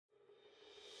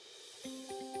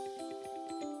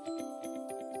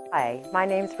Hi, my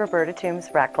name's Roberta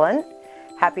Toombs-Recklin.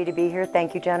 Happy to be here.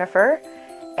 Thank you, Jennifer.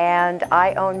 And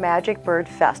I own Magic Bird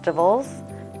Festivals,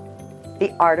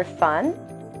 the art of fun.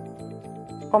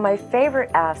 Well, my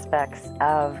favorite aspects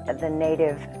of the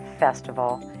Native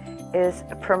Festival is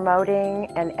promoting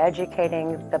and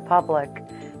educating the public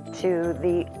to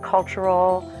the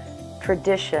cultural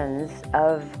traditions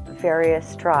of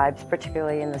various tribes,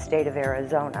 particularly in the state of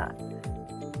Arizona.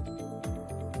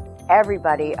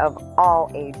 Everybody of all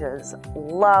ages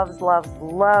loves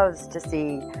to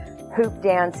see hoop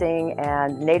dancing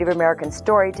and Native American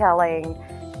storytelling.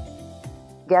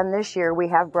 Again, this year we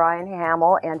have Brian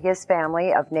Hamill and his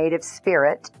family of Native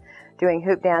Spirit doing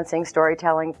hoop dancing,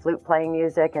 storytelling, flute playing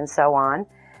music, and so on.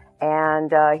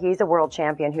 And he's a world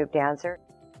champion hoop dancer.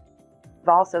 We've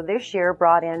also this year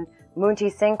brought in Munti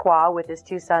Sinqua with his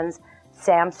two sons,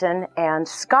 Samson and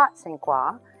Scott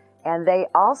Sinqua. And they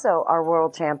also are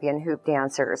world champion hoop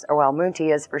dancers. Well,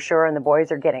 Munti is for sure, and the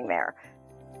boys are getting there.